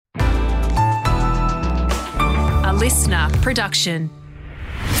listener production.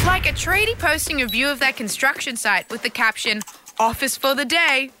 Like a tradie posting a view of their construction site with the caption, "Office for the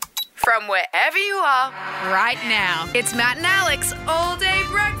day," from wherever you are right now. It's Matt and Alex all day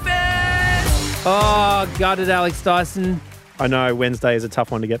breakfast. Oh, gutted Alex Dyson. I know, Wednesday is a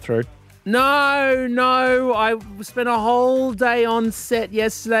tough one to get through. No. I spent a whole day on set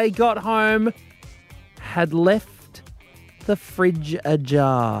yesterday, got home, had left the fridge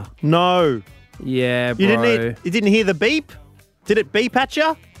ajar. No. Yeah, bro. You didn't hear the beep? Did it beep at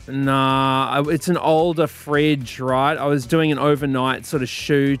you? Nah, it's an older fridge, right? I was doing an overnight sort of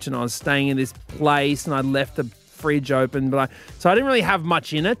shoot and I was staying in this place and I left the fridge open, so I didn't really have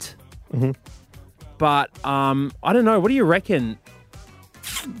much in it. Mm-hmm. But I don't know. What do you reckon?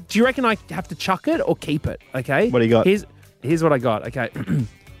 Do you reckon I have to chuck it or keep it? Okay. What do you got? Here's what I got. Okay.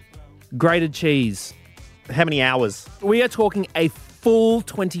 Grated cheese. How many hours? We are talking a full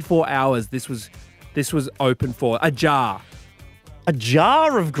 24 hours. This was open for a jar. A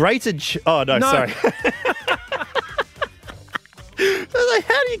jar of grated Oh, no, sorry. How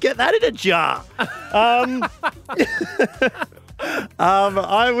do you get that in a jar?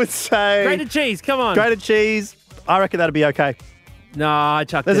 I would say... Grated cheese, come on. Grated cheese, I reckon that'd be okay. No, I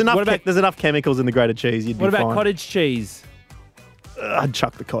chucked it. There's enough chemicals in the grated cheese, you'd be fine. What about cottage cheese? I'd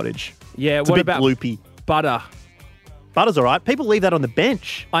chuck the cottage. Yeah, it's what a bit about gloopy. Butter? Butter's all right. People leave that on the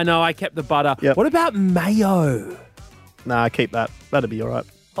bench. I know, I kept the butter. Yep. What about mayo? Nah, keep that. That'd be all right.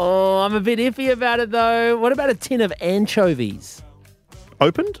 Oh, I'm a bit iffy about it, though. What about a tin of anchovies?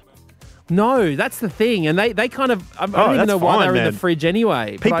 Opened? No, that's the thing. And they kind of... I don't even know why they're in the fridge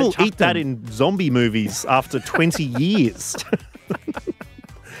anyway. People eat that in zombie movies after 20 years.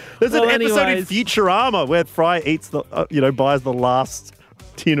 There's an episode in Futurama where Fry eats buys the last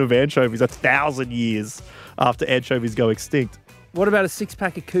tin of anchovies 1,000 years after anchovies go extinct. What about a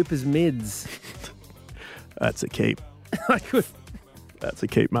 6-pack of Cooper's Mids? That's a keep. I could... That's a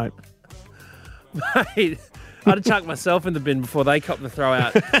keep, mate. Mate, I'd have chucked myself in the bin before they copped the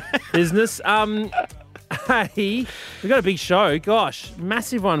throw-out business. Hey, we've got a big show. Gosh,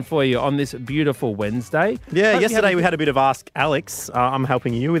 massive one for you on this beautiful Wednesday. Yeah, yesterday we had a bit of Ask Alex. I'm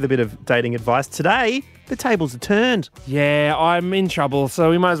helping you with a bit of dating advice. Today, the tables are turned. Yeah, I'm in trouble, so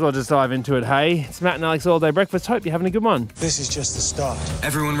we might as well just dive into it, hey? It's Matt and Alex All Day Breakfast. Hope you're having a good one. This is just the start.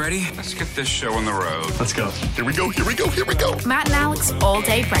 Everyone ready? Let's get this show on the road. Let's go. Here we go. Matt and Alex All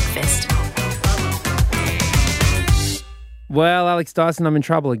Day Breakfast. Well, Alex Dyson, I'm in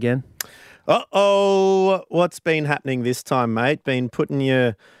trouble again. Uh-oh. What's been happening this time, mate? Been putting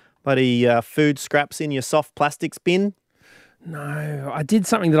your bloody food scraps in your soft plastics bin? No, I did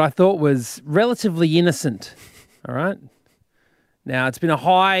something that I thought was relatively innocent, all right? Now, it's been a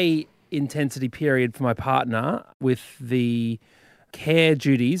high-intensity period for my partner with the care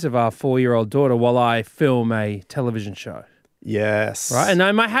duties of our 4-year-old daughter while I film a television show. Yes. Right, and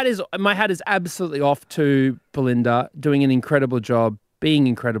no, my hat is absolutely off to Belinda, doing an incredible job, being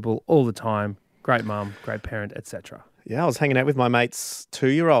incredible all the time. Great mum, great parent, etc. Yeah, I was hanging out with my mate's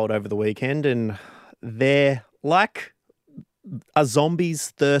 2-year-old over the weekend, and they're like a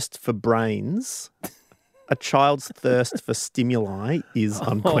zombie's thirst for brains. A child's thirst for stimuli is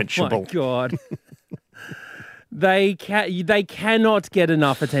unquenchable. Oh my God. They cannot get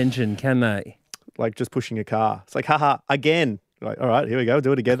enough attention, can they? Like just pushing a car. It's like, haha, again. Like, all right, here we go.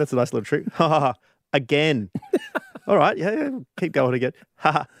 Do it again. That's a nice little trick. Ha ha ha. Again. All right, yeah, keep going again.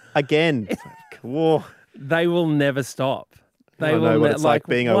 Ha ha. Again. Whoa. They will never stop. I know what it's like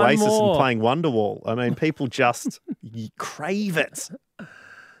being Oasis and playing Wonderwall. I mean, people just crave it.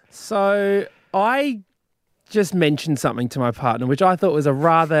 So I just mentioned something to my partner, which I thought was a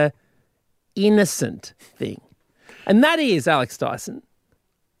rather innocent thing. And that is, Alex Dyson,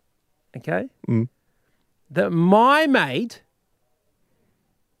 okay, that my mate,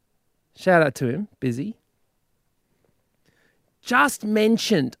 shout out to him, Busy, just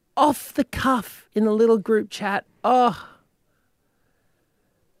mentioned off the cuff in a little group chat,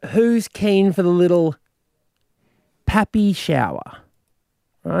 who's keen for the little Papi shower,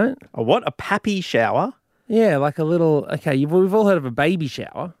 right? A what? A Papi shower? Yeah, like a little, okay, we've all heard of a baby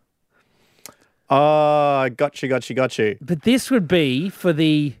shower. Oh, got you. But this would be for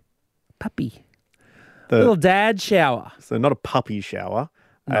the puppy. The little dad shower. So not a puppy shower.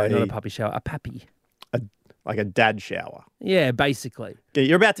 No, not a puppy shower, a pappy. Like a dad shower. Yeah, basically. Yeah,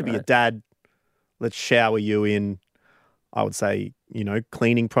 you're about to be a dad. Let's shower you in, I would say,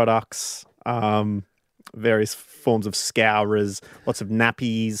 cleaning products, various forms of scourers, lots of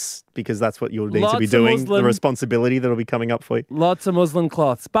nappies, because that's what you'll need to be doing, the responsibility that'll be coming up for you. Lots of muslin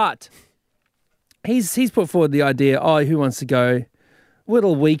cloths. But he's put forward the idea, who wants to go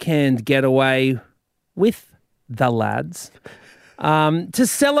little weekend getaway with the lads, to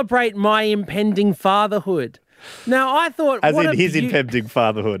celebrate my impending fatherhood. Now, I thought... As in his impending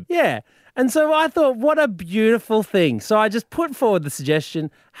fatherhood. Yeah. And so I thought, what a beautiful thing. So I just put forward the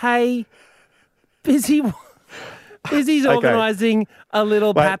suggestion, hey, Busy's organising a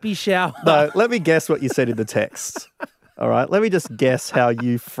little Papi shower. No, let me guess what you said in the text. All right, let me just guess how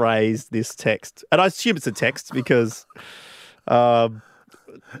you phrased this text. And I assume it's a text because, you've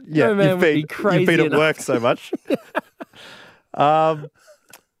been at work so much.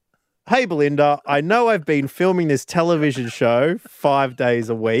 Hey, Belinda, I know I've been filming this television show 5 days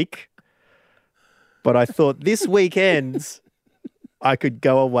a week, but I thought this weekend I could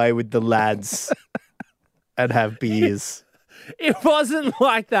go away with the lads and have beers. It wasn't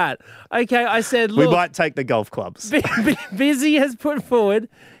like that. Okay, I said, look. We might take the golf clubs. Busy has put forward,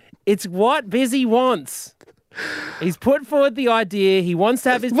 it's what Busy wants. He's put forward the idea. He wants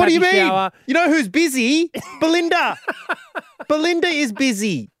to have his What do you mean? shower. You know who's busy? Belinda. Belinda is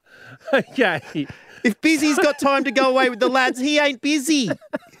busy. Okay. If Busy's got time to go away with the lads, he ain't busy.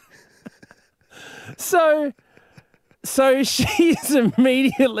 So she's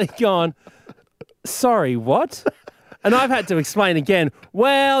immediately gone, sorry, what? And I've had to explain again,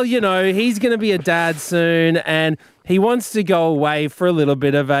 well, you know, he's going to be a dad soon and he wants to go away for a little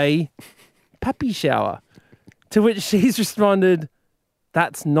bit of a puppy shower. To which she's responded,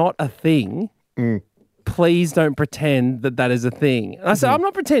 that's not a thing. Please don't pretend that that is a thing. And I said, I'm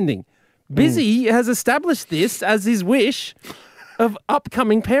not pretending. Busy has established this as his wish of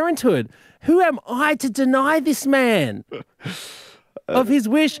upcoming parenthood. Who am I to deny this man of his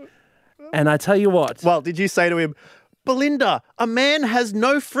wish? And I tell you what. Well, did you say to him, Belinda, a man has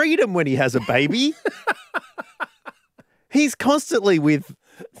no freedom when he has a baby. He's constantly with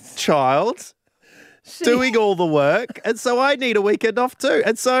child. Doing all the work, and so I need a weekend off too.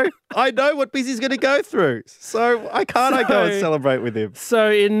 And so I know what Busy's going to go through. So I can't go and celebrate with him. So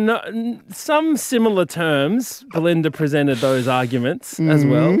in some similar terms, Belinda presented those arguments as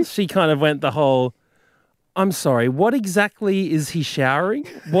well. She kind of went the whole, I'm sorry, what exactly is he showering?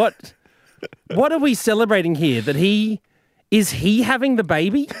 What are we celebrating here? That is he having the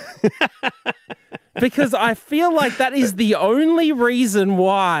baby? Because I feel like that is the only reason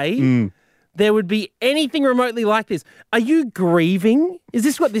why there would be anything remotely like this. Are you grieving? Is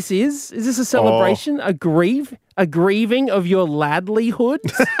this what this is? Is this a celebration? A grieving of your ladlyhood?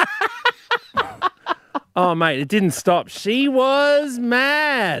 Oh, mate, it didn't stop. She was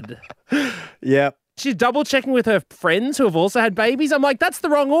mad. Yep. She's double checking with her friends who have also had babies. I'm like, that's the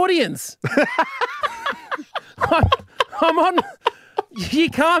wrong audience. I'm on... You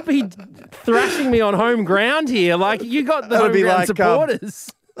can't be thrashing me on home ground here. Like, you got the home ground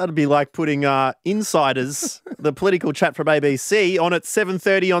supporters. That'd be like putting Insiders, the political chat from ABC, on at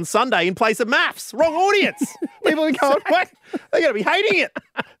 7:30 on Sunday in place of maths. Wrong audience. People are going, what? They're going to be hating it.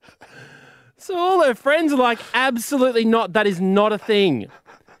 So all her friends are like, absolutely not. That is not a thing.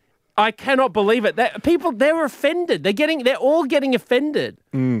 I cannot believe it. They're offended. They're all getting offended.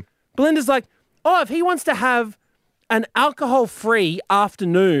 Belinda's like, if he wants to have an alcohol-free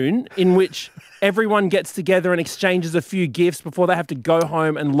afternoon in which everyone gets together and exchanges a few gifts before they have to go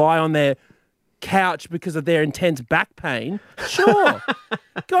home and lie on their couch because of their intense back pain, sure,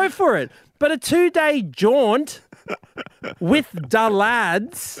 go for it. But a 2-day jaunt with the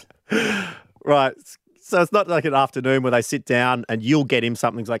lads. Right. So it's not like an afternoon where they sit down and you'll get him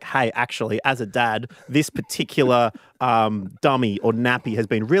something like, hey, actually, as a dad, this particular dummy or nappy has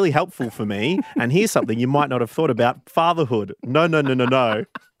been really helpful for me. And here's something you might not have thought about, fatherhood. No. The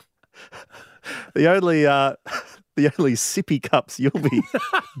only sippy cups you'll be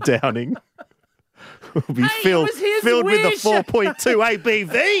downing will be filled with the 4.2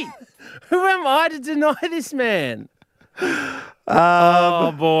 ABV. Who am I to deny this man?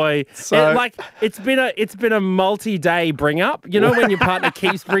 Oh boy! So, it's been a multi-day bring up. You know when your partner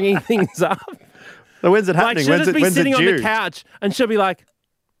keeps bringing things up. So when's it happening? She'll just be sitting on due? the couch and she'll be like,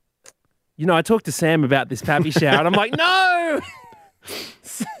 I talked to Sam about this Papi shower, and I'm like, no,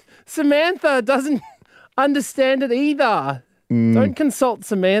 Samantha doesn't understand it either. Don't consult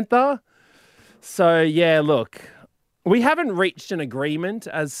Samantha. So yeah, look, we haven't reached an agreement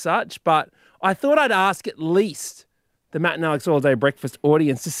as such, but I thought I'd ask at least the Matt and Alex All Day Breakfast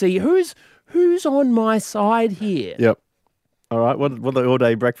audience to see who's on my side here. Yep. All right. What do the All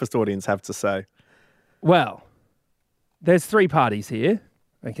Day Breakfast audience have to say? Well, there's 3 parties here.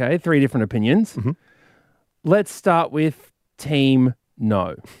 Okay, 3 different opinions. Let's start with Team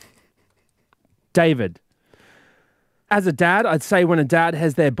No. David. As a dad, I'd say when a dad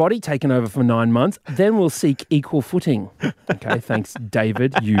has their body taken over for 9 months, then we'll seek equal footing. Okay, thanks,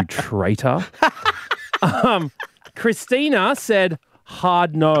 David, you traitor. Christina said,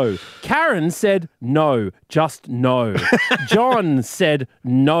 hard no. Karen said, no, just no. John said,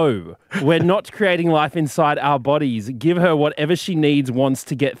 no. We're not creating life inside our bodies. Give her whatever she needs, wants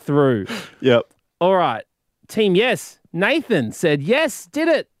to get through. Yep. All right. Team yes. Nathan said, yes, did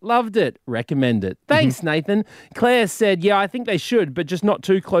it, loved it, recommend it. Thanks, Nathan. Claire said, yeah, I think they should, but just not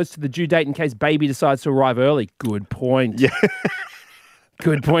too close to the due date in case baby decides to arrive early. Good point. Yeah.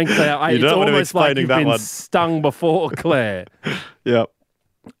 Good point, Claire. It's almost like you've been stung before, Claire. Yep.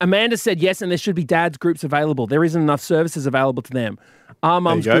 Amanda said yes, and there should be dads groups available. There isn't enough services available to them. Our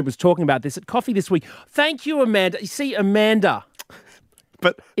mums group was talking about this at coffee this week. Thank you, Amanda. You see, Amanda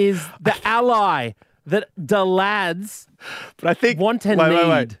is the ally that the lads want and need.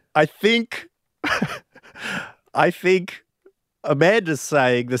 Wait. I think Amanda's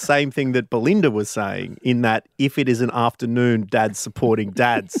saying the same thing that Belinda was saying, in that if it is an afternoon, dad's supporting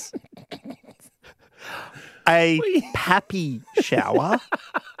dads. A Papi shower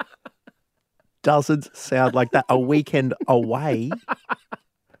doesn't sound like that. A weekend away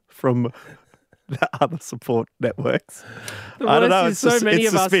from the other support networks. I don't know. It's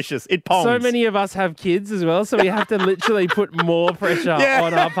suspicious. It pongs. So many of us have kids as well, so we have to literally put more pressure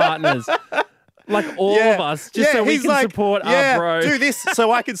on our partners. Like all of us, just so we can support our bro. Do this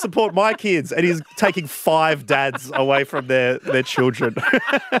so I can support my kids. And he's taking 5 dads away from their children.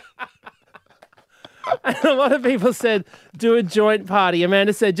 And a lot of people said, do a joint party.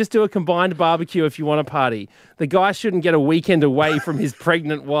 Amanda said, just do a combined barbecue if you want a party. The guy shouldn't get a weekend away from his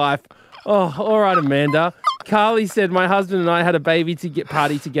pregnant wife. Oh, all right, Amanda. Carly said, my husband and I had a baby to get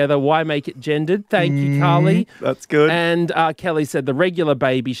party together. Why make it gendered? Thank you, Carly. That's good. And Kelly said the regular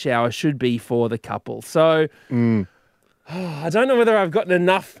baby shower should be for the couple. So I don't know whether I've gotten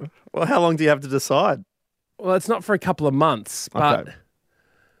enough. Well, how long do you have to decide? Well, it's not for a couple of months, but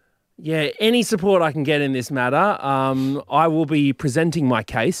yeah, any support I can get in this matter, I will be presenting my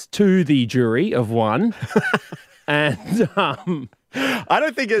case to the jury of one. And I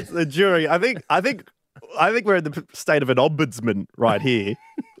don't think it's a jury. I think we're in the state of an ombudsman right here.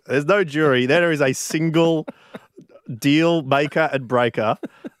 There's no jury. There is a single deal maker and breaker,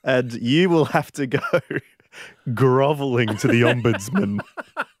 and you will have to go groveling to the ombudsman.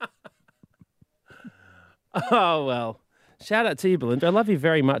 Oh, well. Shout out to you, Belinda. I love you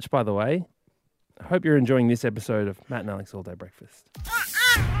very much, by the way. I hope you're enjoying this episode of Matt and Alex All Day Breakfast.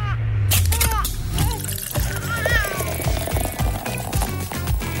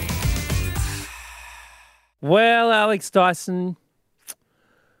 Well, Alex Dyson,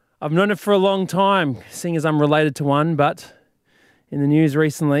 I've known it for a long time, seeing as I'm related to one, but in the news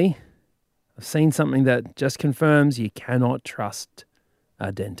recently, I've seen something that just confirms you cannot trust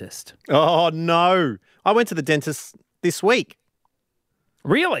a dentist. Oh, no. I went to the dentist this week.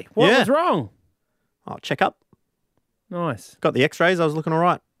 Really? What was wrong? Oh, check up. Nice. Got the x-rays. I was looking all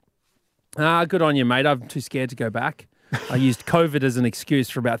right. Good on you, mate. I'm too scared to go back. I used COVID as an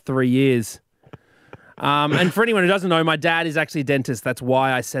excuse for about 3 years. And for anyone who doesn't know, my dad is actually a dentist. That's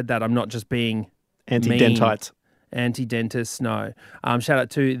why I said that. I'm not just being anti-dentites. Anti-dentists, no. Shout out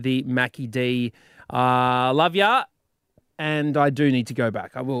to the Mackie D. Love ya. And I do need to go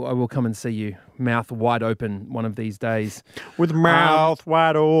back. I will come and see you, mouth wide open, one of these days. With mouth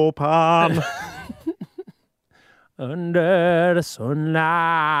wide open. Under the sunlight.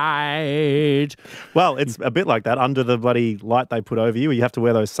 Well, it's a bit like that. Under the bloody light they put over you. You have to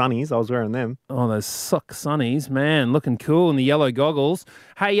wear those sunnies. I was wearing them. Oh, those suck sunnies. Man, looking cool in the yellow goggles.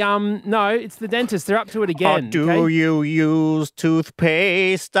 Hey, no, it's the dentist. They're up to it again. Do you use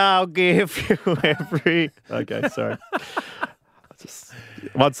toothpaste? I'll give you every... Okay, sorry.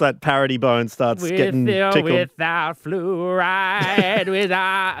 Once that parody bone starts getting tickled. Without fluoride,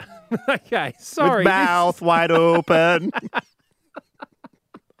 without... Okay, sorry. With mouth wide open.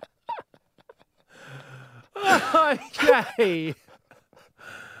 Okay.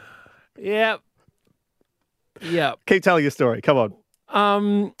 Yep. Keep telling your story. Come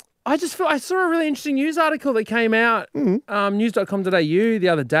on. I saw a really interesting news article that came out, news.com.au the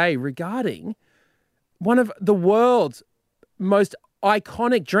other day regarding one of the world's most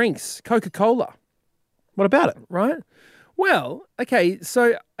iconic drinks, Coca-Cola. What about it? Right? Well, okay,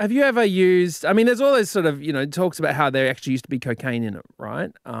 so have you ever used, I mean, there's all those sort of, talks about how there actually used to be cocaine in it,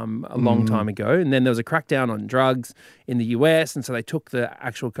 right? A long time ago. And then there was a crackdown on drugs in the US, and so they took the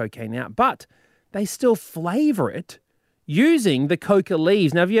actual cocaine out. But they still flavour it using the coca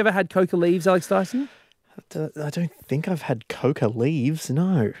leaves. Now, have you ever had coca leaves, Alex Dyson? I don't think I've had coca leaves,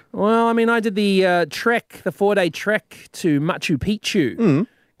 no. Well, I mean, I did the 4-day trek to Machu Picchu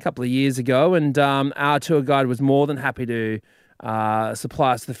a couple of years ago, and our tour guide was more than happy to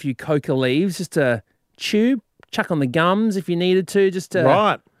supply us with a few coca leaves just to chew, chuck on the gums if you needed to, just to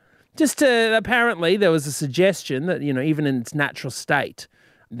Right. apparently there was a suggestion that, even in its natural state,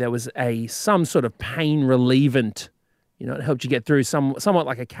 there was some sort of pain relievant. It helped you get through somewhat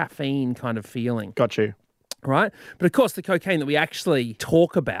like a caffeine kind of feeling. Got you. Right? But of course, the cocaine that we actually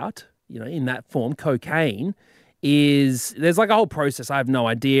talk about, in that form, cocaine, there's like a whole process. I have no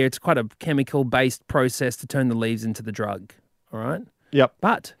idea. It's quite a chemical-based process to turn the leaves into the drug. All right? Yep.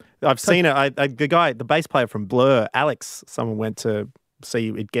 But I've seen it. The bass player from Blur, Alex, someone went to see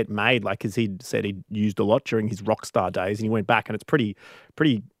it get made, because he said he'd used a lot during his rock star days, and he went back, and it's pretty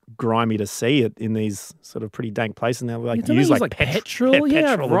grimy to see it in these sort of pretty dank places. And they use like petrol,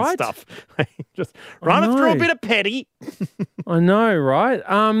 petrol right? and stuff. Just run it through a bit of petty. I know, right?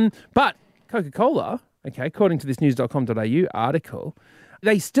 But Coca-Cola, okay, according to this news.com.au article,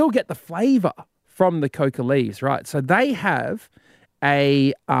 they still get the flavour from the coca leaves, right? So they have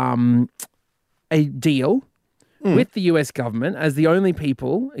a deal with the US government as the only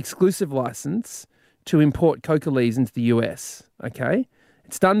exclusive license to import coca leaves into the US, okay?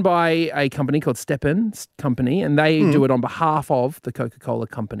 It's done by a company called Stepan's Company, and they do it on behalf of the Coca-Cola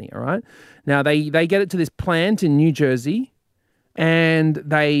Company, all right? Now, they get it to this plant in New Jersey, and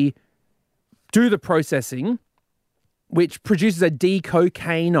they do the processing, which produces a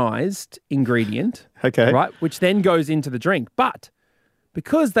decocainized ingredient, Okay. right, which then goes into the drink. But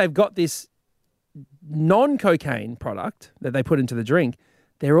because they've got this non-cocaine product that they put into the drink,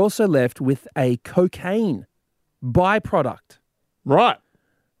 they're also left with a cocaine byproduct. Right.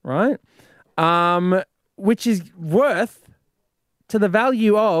 Right? Which is worth to the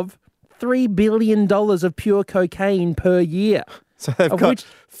value of $3 billion of pure cocaine per year. So they've got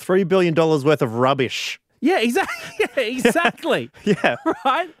 $3 billion worth of rubbish. Yeah, exactly. Yeah, exactly. Yeah.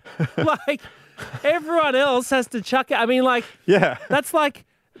 Right? Like, everyone else has to chuck it. I mean, yeah. That's like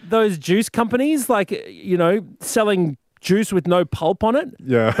those juice companies, selling juice with no pulp on it.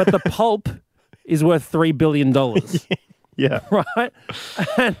 Yeah. But the pulp is worth $3 billion. Yeah. Right?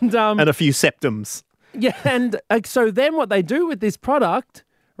 And a few septums. Yeah, and so then what they do with this product,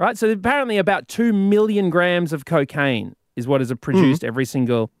 right? So apparently about 2 million grams of cocaine is what is produced every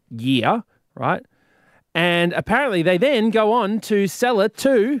single year, right? And apparently they then go on to sell it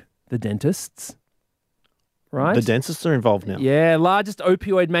to the dentists, right? The dentists are involved now. Yeah, largest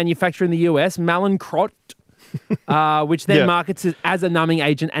opioid manufacturer in the US, Mallinckrodt, which then markets it as a numbing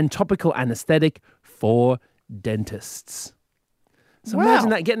agent and topical anesthetic for dentists. So imagine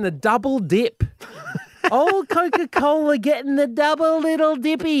that, getting the double dip. Old Coca-Cola getting the double little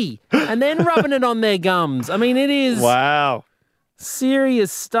dippy and then rubbing it on their gums. I mean, it is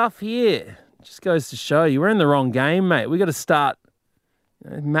serious stuff here. Just goes to show you, we're in the wrong game, mate. We got to start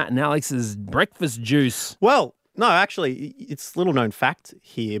Matt and Alex's breakfast juice. Well, no, actually, it's little known fact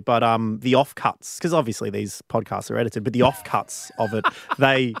here, but the offcuts, because obviously these podcasts are edited, but the offcuts of it,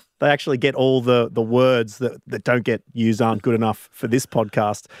 they actually get all the words that don't get used, aren't good enough for this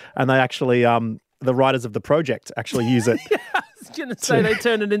podcast, and they actually the writers of the project actually use it. Yeah, I was going to say they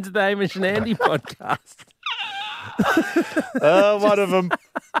turned it into the Hamish and Andy podcast. One of them.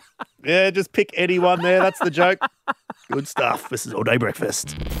 Yeah, just pick anyone there. That's the joke. Good stuff. This is All Day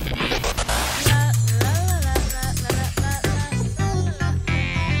Breakfast.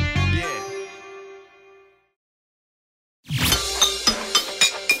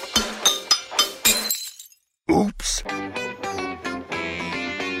 Oops.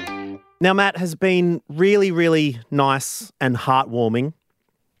 Now, Matt, has been really, really nice and heartwarming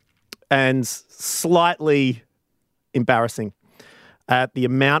and slightly embarrassing at the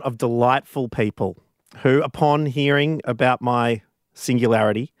amount of delightful people who, upon hearing about my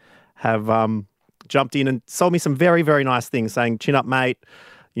singularity, have jumped in and sold me some very, very nice things, saying, chin up, mate.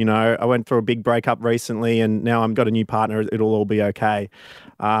 You know, I went through a big breakup recently and now I've got a new partner. It'll all be okay.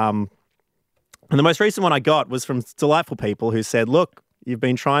 And the most recent one I got was from delightful people who said, look, you've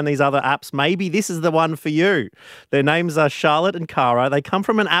been trying these other apps. Maybe this is the one for you. Their names are Charlotte and Cara. They come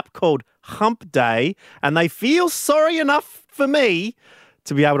from an app called Hump Day, and they feel sorry enough for me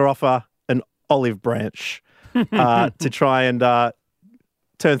to be able to offer an olive branch to try and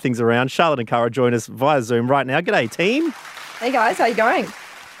turn things around. Charlotte and Cara join us via Zoom right now. G'day, team. Hey, guys. How you going?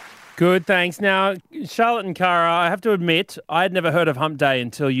 Good, thanks. Now, Charlotte and Cara, I have to admit, I had never heard of Hump Day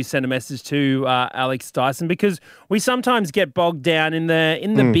until you sent a message to Alex Dyson, because we sometimes get bogged down in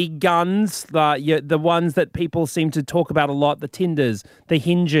the big guns, the ones that people seem to talk about a lot, the Tinders, the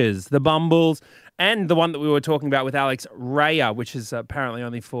Hinges, the Bumbles, and the one that we were talking about with Alex, Raya, which is apparently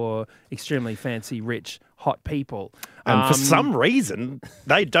only for extremely fancy, rich, hot people. And for some reason,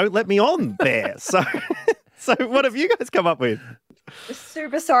 they don't let me on there. So what have you guys come up with?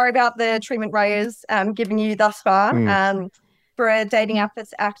 Super sorry about the treatment Ray given you thus far. For a dating app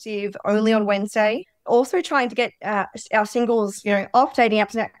that's active only on Wednesday. Also trying to get our singles, off dating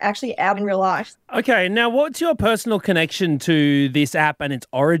apps and actually out in real life. Okay, now what's your personal connection to this app and its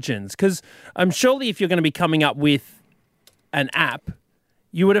origins? Because surely if you're going to be coming up with an app,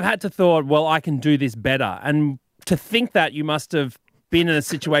 you would have had to thought, well, I can do this better. And to think that, you must have been in a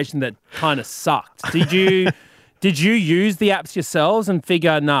situation that kind of sucked. Did you use the apps yourselves and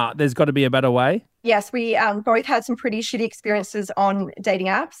figure, nah, there's got to be a better way? Yes, we both had some pretty shitty experiences on dating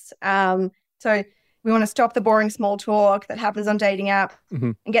apps. So we want to stop the boring small talk that happens on dating apps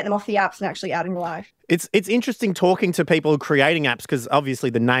and get them off the apps and actually out in real life. It's interesting talking to people creating apps because obviously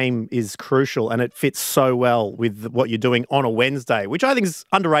the name is crucial and it fits so well with what you're doing on a Wednesday, which I think is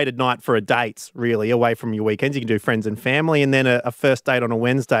underrated night for a date, really, away from your weekends. You can do friends and family and then a first date on a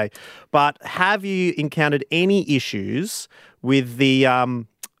Wednesday. But have you encountered any issues with the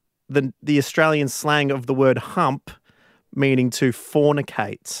Australian slang of the word hump, meaning to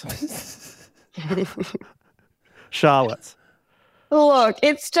fornicate? Charlotte. Look,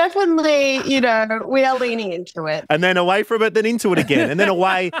 it's definitely, we are leaning into it. And then away from it, then into it again. And then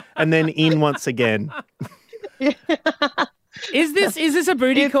away and then in once again. Is this a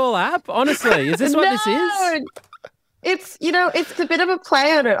booty call app? Honestly, is this what this is? It's, it's a bit of a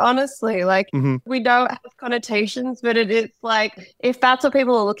play on it, honestly. Like, we know it has connotations, but it's like, if that's what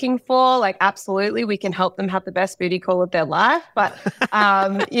people are looking for, like, absolutely, we can help them have the best booty call of their life. But,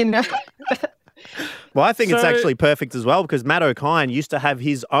 Well, I think it's actually perfect as well because Matt O'Kine used to have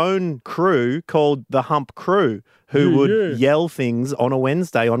his own crew called the Hump Crew who would yell things on a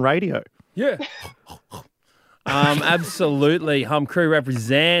Wednesday on radio. Yeah. Absolutely. Hump Crew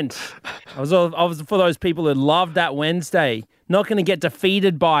represent. I was for those people who loved that Wednesday. Not going to get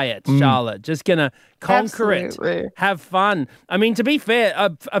defeated by it, Charlotte. Just going to conquer it. Have fun. I mean, to be fair,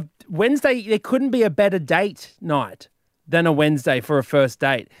 a Wednesday, there couldn't be a better date night than a Wednesday for a first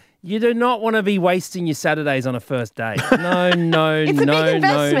date. You do not want to be wasting your Saturdays on a first date. No. It's a big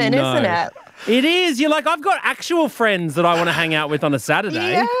investment, isn't it? It is. You're like, I've got actual friends that I want to hang out with on a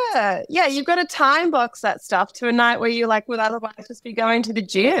Saturday. Yeah, you've got to time box that stuff to a night where you would otherwise just be going to the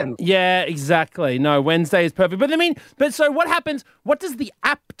gym. Yeah, exactly. No, Wednesday is perfect. But so what happens? What does the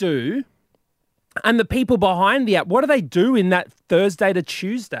app do? And the people behind the app, what do they do in that Thursday to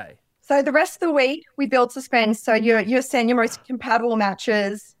Tuesday? So the rest of the week, we build suspense. So you send your most compatible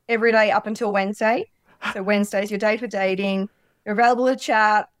matches every day up until Wednesday. So Wednesday's your day for dating. You're available to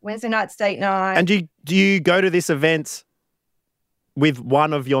chat. Wednesday night's date night. And do you go to this event with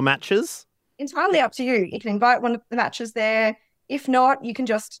one of your matches? Entirely up to you. You can invite one of the matches there. If not, you can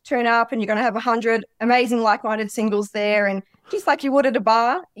just turn up and you're going to have 100 amazing like-minded singles there. And just like you would at a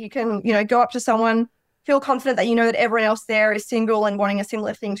bar, you can, go up to someone, feel confident that you know that everyone else there is single and wanting a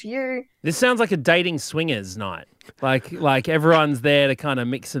similar thing to you. This sounds like a dating swingers night. Like everyone's there to kind of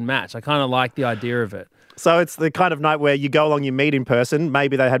mix and match. I kind of like the idea of it. So it's the kind of night where you go along, you meet in person.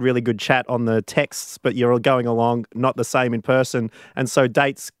 Maybe they had really good chat on the texts, but you're going along not the same in person. And so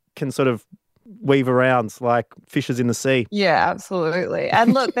dates can sort of weave around like fishes in the sea. Yeah, absolutely.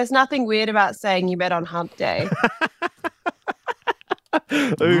 And look, there's nothing weird about saying you met on hump day.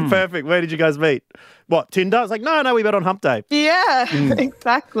 Ooh, perfect. Where did you guys meet? What, Tinder? I was like, no, we met on hump day. Yeah,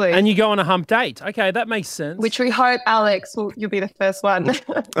 exactly. And you go on a hump date. Okay, that makes sense. Which we hope, Alex, you'll be the first one.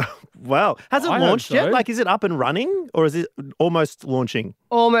 Wow. Has it launched yet? Like, is it up and running or is it almost launching?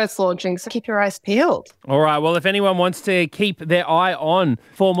 Almost launching, so keep your eyes peeled. All right, well, if anyone wants to keep their eye on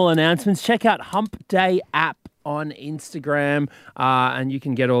formal announcements, check out Hump Day app on Instagram, and you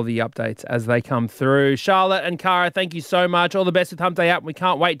can get all the updates as they come through. Charlotte and Cara, thank you so much. All the best with Hump Day app. We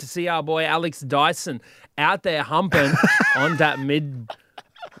can't wait to see our boy Alex Dyson out there humping on that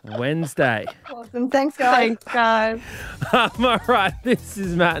mid-Wednesday. Awesome. Thanks, guys. All right, this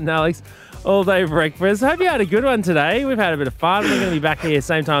is Matt and Alex, All Day Breakfast. Hope you had a good one today. We've had a bit of fun. We're going to be back here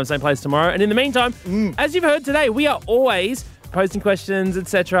same time, same place tomorrow. And in the meantime, as you've heard today, we are always posting questions,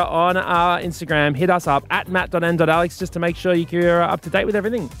 etc. on our Instagram. Hit us up at matt.n.alex just to make sure you're up to date with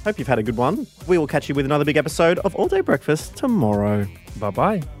everything. Hope you've had a good one. We will catch you with another big episode of All Day Breakfast tomorrow.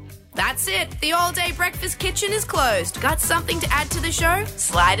 Bye-bye. That's it. The All Day Breakfast kitchen is closed. Got something to add to the show?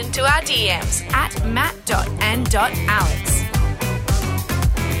 Slide into our DMs at matt.n.alex.